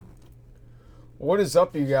What is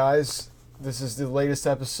up, you guys? This is the latest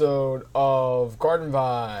episode of Garden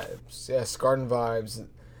Vibes. Yes, Garden Vibes,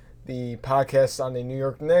 the podcast on the New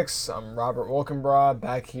York Knicks. I'm Robert Wilkenbrod,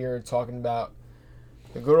 back here talking about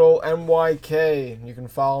the good old NYK. You can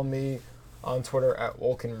follow me on Twitter at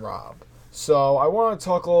WilkenRob. So I want to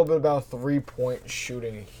talk a little bit about three-point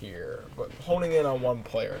shooting here, but honing in on one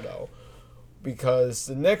player, though, because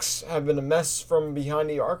the Knicks have been a mess from behind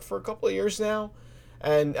the arc for a couple of years now.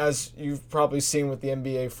 And as you've probably seen with the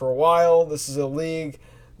NBA for a while, this is a league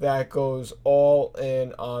that goes all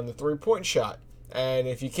in on the three-point shot. And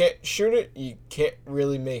if you can't shoot it, you can't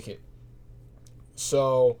really make it.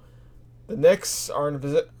 So the Knicks are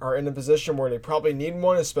in a position where they probably need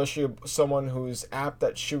one, especially someone who's apt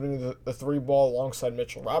at shooting the three ball alongside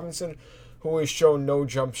Mitchell Robinson, who has shown no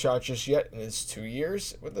jump shot just yet in his 2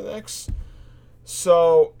 years with the Knicks.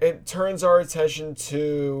 So it turns our attention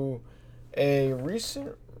to a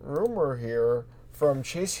recent rumor here from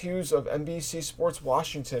Chase Hughes of NBC Sports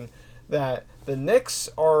Washington that the Knicks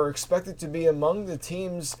are expected to be among the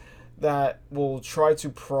teams that will try to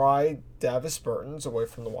pry Davis Bertans away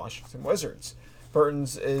from the Washington Wizards.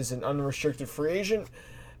 Bertans is an unrestricted free agent,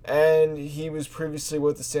 and he was previously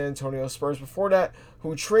with the San Antonio Spurs before that,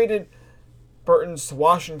 who traded Bertans to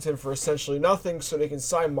Washington for essentially nothing so they can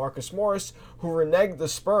sign Marcus Morris, who reneged the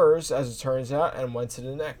Spurs, as it turns out, and went to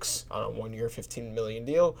the Knicks on a 1-year, $15 million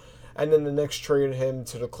deal. And then the Knicks traded him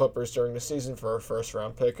to the Clippers during the season for a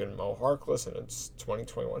first-round pick and Mo Harkless and its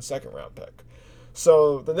 2021 second-round pick.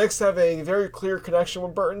 So the Knicks have a very clear connection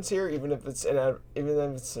with Bertans here, even if it's an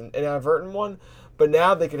inadvertent one. But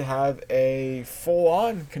now they could have a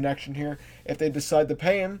full-on connection here if they decide to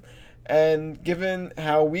pay him. And given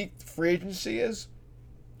how weak free agency is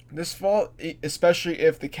this fall, especially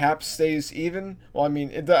if the cap stays even,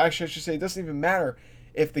 I should say it doesn't even matter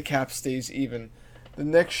if the cap stays even. The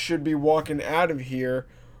Knicks should be walking out of here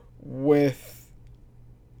they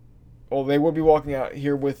will be walking out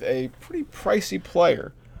here with a pretty pricey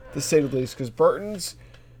player, to say the least, because Bertans,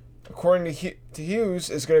 according to Hughes,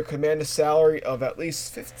 is going to command a salary of at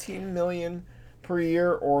least $15 million per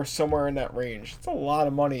year or somewhere in that range. It's a lot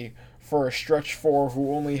of money for a stretch four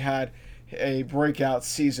who only had a breakout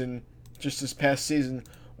season just this past season,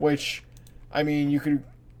 which, you could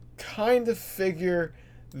kind of figure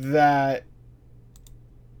that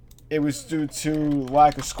it was due to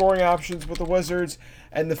lack of scoring options with the Wizards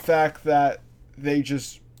and the fact that they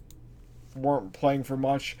just weren't playing for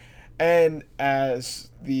much. And as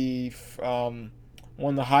the one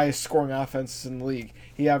of the highest scoring offenses in the league,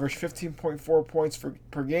 he averaged 15.4 points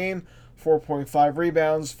per game, 4.5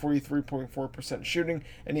 rebounds, 43.4% shooting,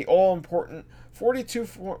 and the all-important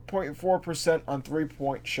 42.4% on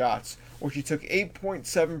three-point shots, which he took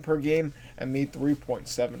 8.7 per game and made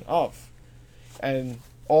 3.7 of. And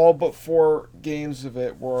all but 4 games of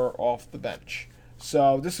it were off the bench.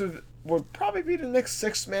 So this would probably be the Knicks'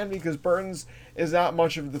 sixth man because Bertans is not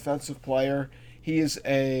much of a defensive player. He is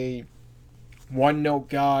a one-note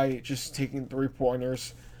guy just taking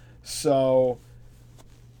three-pointers. So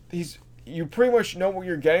you pretty much know what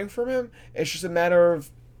you're getting from him. It's just a matter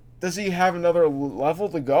of, does he have another level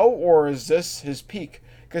to go, or is this his peak?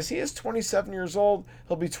 Because he is 27 years old.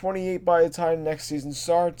 He'll be 28 by the time next season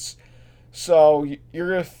starts. So you're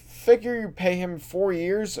going to figure you pay him 4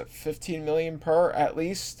 years at $15 million per at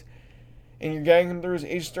least, and you're getting him through his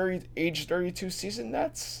age 32 season.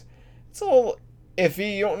 It's a little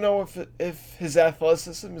iffy. You don't know if his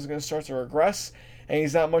athleticism is going to start to regress, and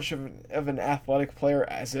he's not much of an athletic player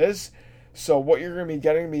as is. So what you're going to be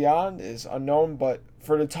getting beyond is unknown, but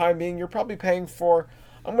for the time being, you're probably paying for,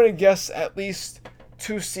 I'm going to guess, at least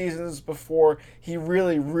 2 seasons before he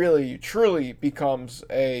really, really, truly becomes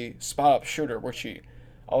a spot-up shooter, which a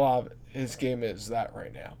lot of his game is that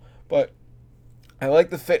right now. But I like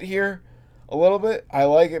the fit here a little bit. I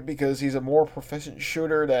like it because he's a more proficient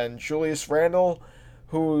shooter than Julius Randle,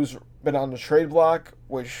 who's been on the trade block,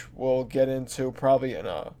 which we'll get into probably in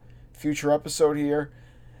a future episode here.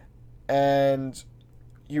 And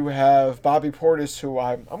you have Bobby Portis, who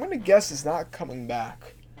I'm going to guess is not coming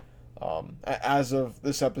back as of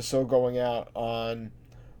this episode going out on,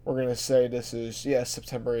 we're going to say this is,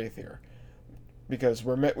 September 8th here. Because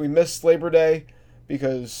we missed Labor Day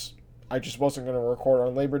because I just wasn't going to record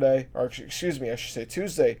on Labor Day. Or excuse me, I should say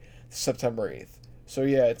Tuesday, September 8th. So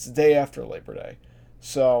it's the day after Labor Day.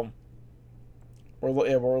 So we're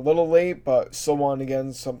a little late, but still wanting to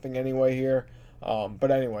get something anyway here.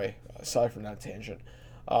 But anyway, aside from that tangent,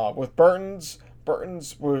 with Bertans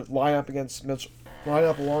would line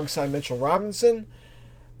up alongside Mitchell Robinson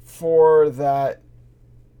for that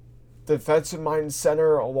defensive-minded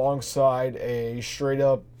center alongside a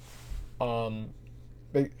straight-up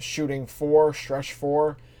shooting four, stretch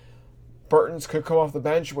four. Burton's could come off the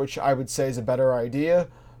bench, which I would say is a better idea.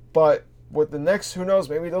 But with the Knicks, who knows?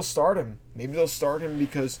 Maybe they'll start him. Maybe they'll start him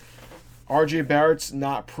because RJ Barrett's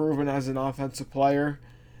not proven as an offensive player,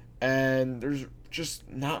 and there's just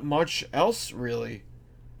not much else really.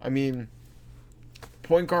 I mean,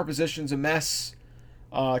 point guard position's a mess.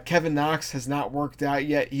 Kevin Knox has not worked out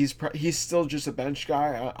yet. He's still just a bench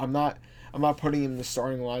guy. I'm not putting him in the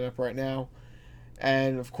starting lineup right now.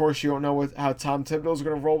 And of course, you don't know how Tom Thibodeau is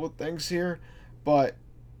going to roll with things here, but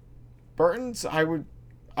Burton's I would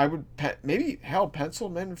maybe pencil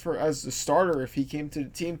him in for as the starter if he came to the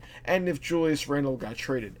team, and if Julius Randle got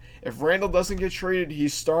traded. If Randle doesn't get traded,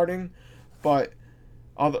 he's starting, but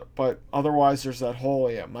otherwise there's that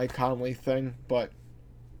whole Mike Conley thing. But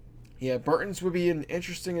yeah, Burton's would be an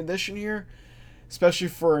interesting addition here, especially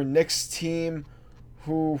for a Knicks team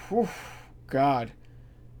who God,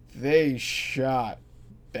 they shot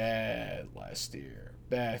bad last year.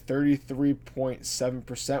 Bad,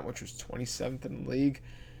 33.7%, which was 27th in the league.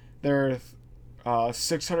 Their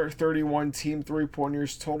 631 team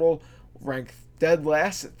three-pointers total, ranked dead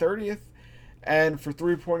last at 30th. And for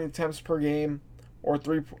three-point attempts per game, or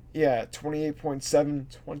 28.7,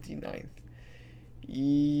 29th.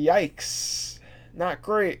 Yikes. Not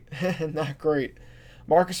great. Not great.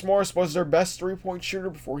 Marcus Morris was their best three-point shooter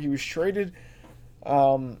before he was traded.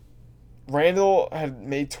 Randall had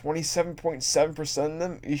made 27.7% of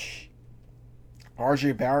them.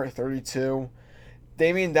 RJ Barrett, 32.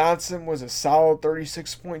 Damian Dotson was a solid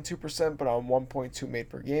 36.2%, but on 1.2 made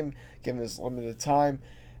per game, given his limited time.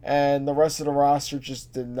 And the rest of the roster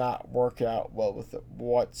just did not work out well with it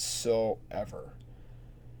whatsoever.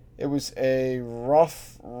 It was a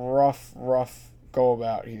rough go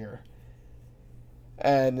about here.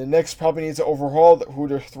 And the Knicks probably need to overhaul who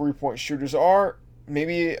their three-point shooters are.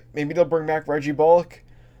 Maybe they'll bring back Reggie Bullock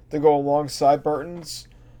to go alongside Burton's,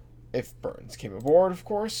 if Burton's came aboard, of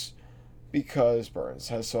course, because Burton's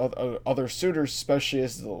has other suitors, especially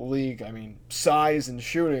as the league. I mean, size and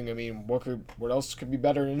shooting. I mean, what else could be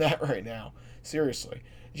better than that right now? Seriously,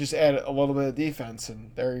 just add a little bit of defense,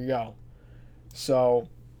 and there you go. So,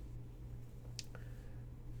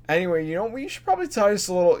 anyway, we should probably tie this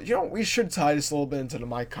a little. We should tie this a little bit into the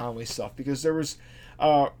Mike Conley stuff, because there was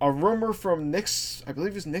a rumor from Knicks, I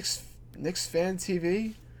believe it was Knicks Fan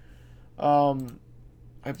TV.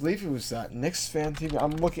 I believe it was that Knicks Fan TV.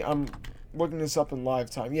 I'm looking this up in live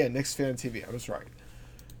time. Yeah, Knicks Fan TV. I was right.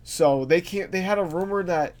 So they had a rumor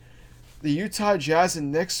that the Utah Jazz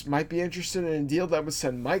and Knicks might be interested in a deal that would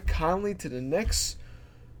send Mike Conley to the Knicks,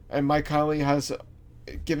 and Mike Conley has,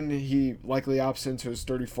 given that he likely opts into his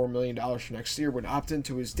 $34 million for next year, would opt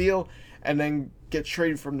into his deal and then get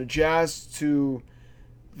traded from the Jazz to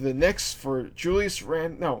the Knicks for Julius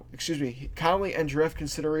Randle. No, excuse me. Conley and draft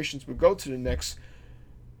considerations would go to the Knicks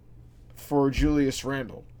for Julius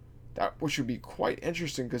Randle. Which would be quite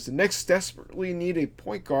interesting, because the Knicks desperately need a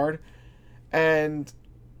point guard, and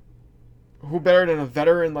who better than a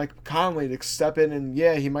veteran like Conley to step in, and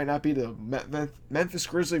he might not be the Memphis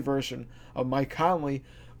Grizzly version of Mike Conley,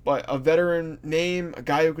 but a veteran name, a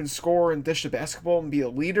guy who can score and dish the basketball and be a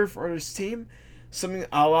leader for his team, something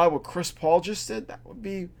a la what Chris Paul just did. That would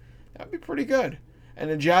be pretty good. And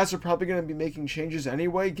the Jazz are probably going to be making changes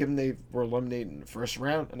anyway, given they were eliminated in the first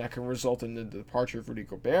round, and that can result in the departure of Rudy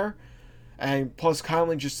Gobert. And plus,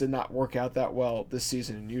 Conley just did not work out that well this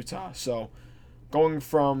season in Utah. So, going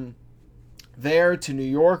from there to New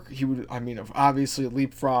York, he would, obviously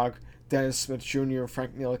leapfrog Dennis Smith Jr.,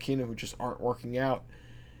 Frank Ntilikina, who just aren't working out.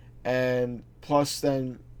 And plus,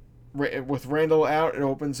 then, with Randall out, it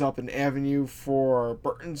opens up an avenue for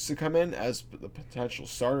Burton's to come in as the potential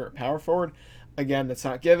starter at power forward. Again, that's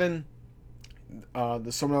not given.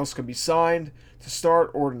 Someone else could be signed to start,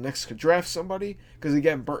 or the Knicks could draft somebody. Because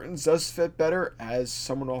again, Burton's does fit better as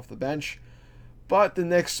someone off the bench. But the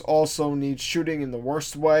Knicks also need shooting in the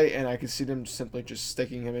worst way, and I can see them simply just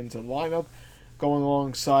sticking him into the lineup, going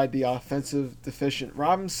alongside the offensive deficient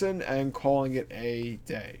Robinson, and calling it a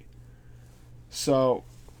day. So,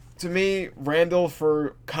 to me, Randall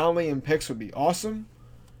for Conley and picks would be awesome.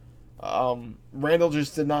 Randall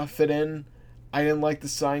just did not fit in. I didn't like the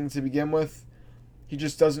signing to begin with. He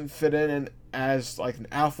just doesn't fit in as like an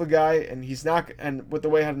alpha guy, and he's not. And with the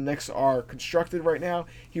way how the Knicks are constructed right now,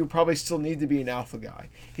 he would probably still need to be an alpha guy.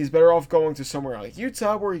 He's better off going to somewhere like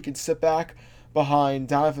Utah, where he can sit back behind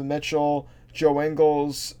Donovan Mitchell, Joe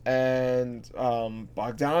Ingles, and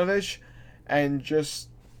Bogdanovich,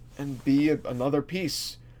 and be another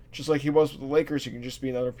piece. Just like he was with the Lakers, he can just be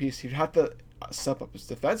another piece. He'd have to step up his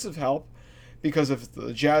defensive help, because if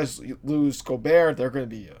the Jazz lose Gobert, they're going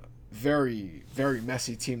to be very, very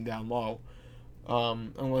messy team down low.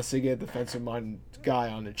 Unless they get a defensive minded guy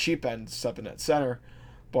on the cheap end stepping at center.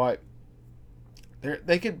 But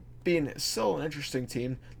they could be still an interesting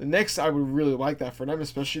team. The Knicks, I would really like that for them,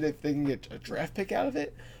 especially if they can get a draft pick out of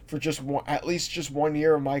it for just at least just 1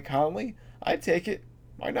 year of Mike Conley. I'd take it.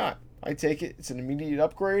 Why not? I'd take it. It's an immediate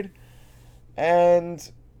upgrade.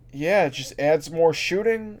 And yeah, it just adds more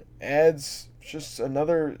shooting, adds just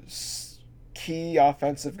another key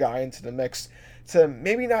offensive guy into the mix to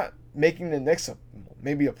maybe not making the Knicks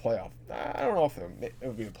maybe a playoff. I don't know if it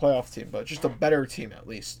would be a playoff team, but just a better team at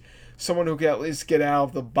least. Someone who can at least get out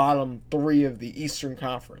of the bottom three of the Eastern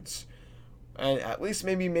Conference. And at least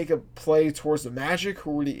maybe make a play towards the Magic,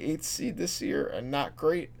 who were the 8th seed this year and not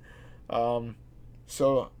great.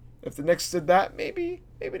 So if the Knicks did that, maybe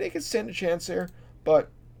they could stand a chance there. But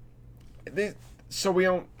so we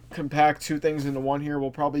don't compact two things into one here.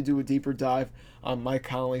 We'll probably do a deeper dive on Mike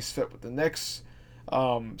Conley's fit with the Knicks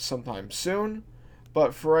sometime soon.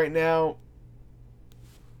 But for right now,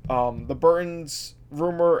 the Burton's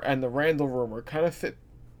rumor and the Randall rumor kind of fit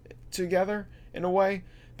together in a way,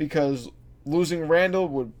 because losing Randall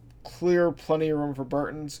would clear plenty of room for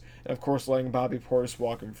Burton's, and of course letting Bobby Portis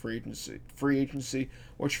walk in free agency,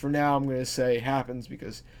 which for now I'm going to say happens,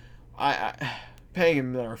 because I paying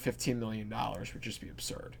him another $15 million would just be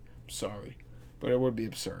absurd. I'm sorry, but it would be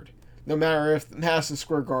absurd. No matter if Madison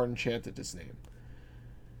Square Garden chanted his name.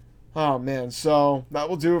 Oh man, so that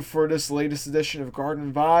will do it for this latest edition of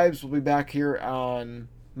Garden Vibes. We'll be back here on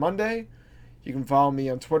Monday. You can follow me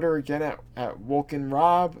on Twitter again at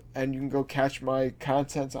WolkenRob, and you can go catch my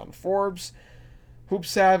content on Forbes,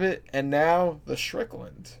 Hoops Habit, and now The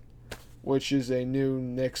Strickland, which is a new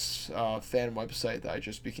Knicks fan website that I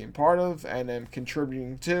just became part of and am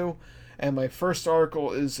contributing to. And my first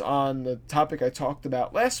article is on the topic I talked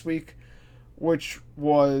about last week, which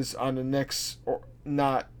was on the Knicks or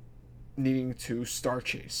not needing to star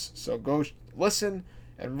chase. So go listen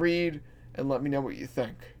and read and let me know what you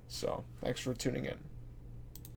think. So thanks for tuning in.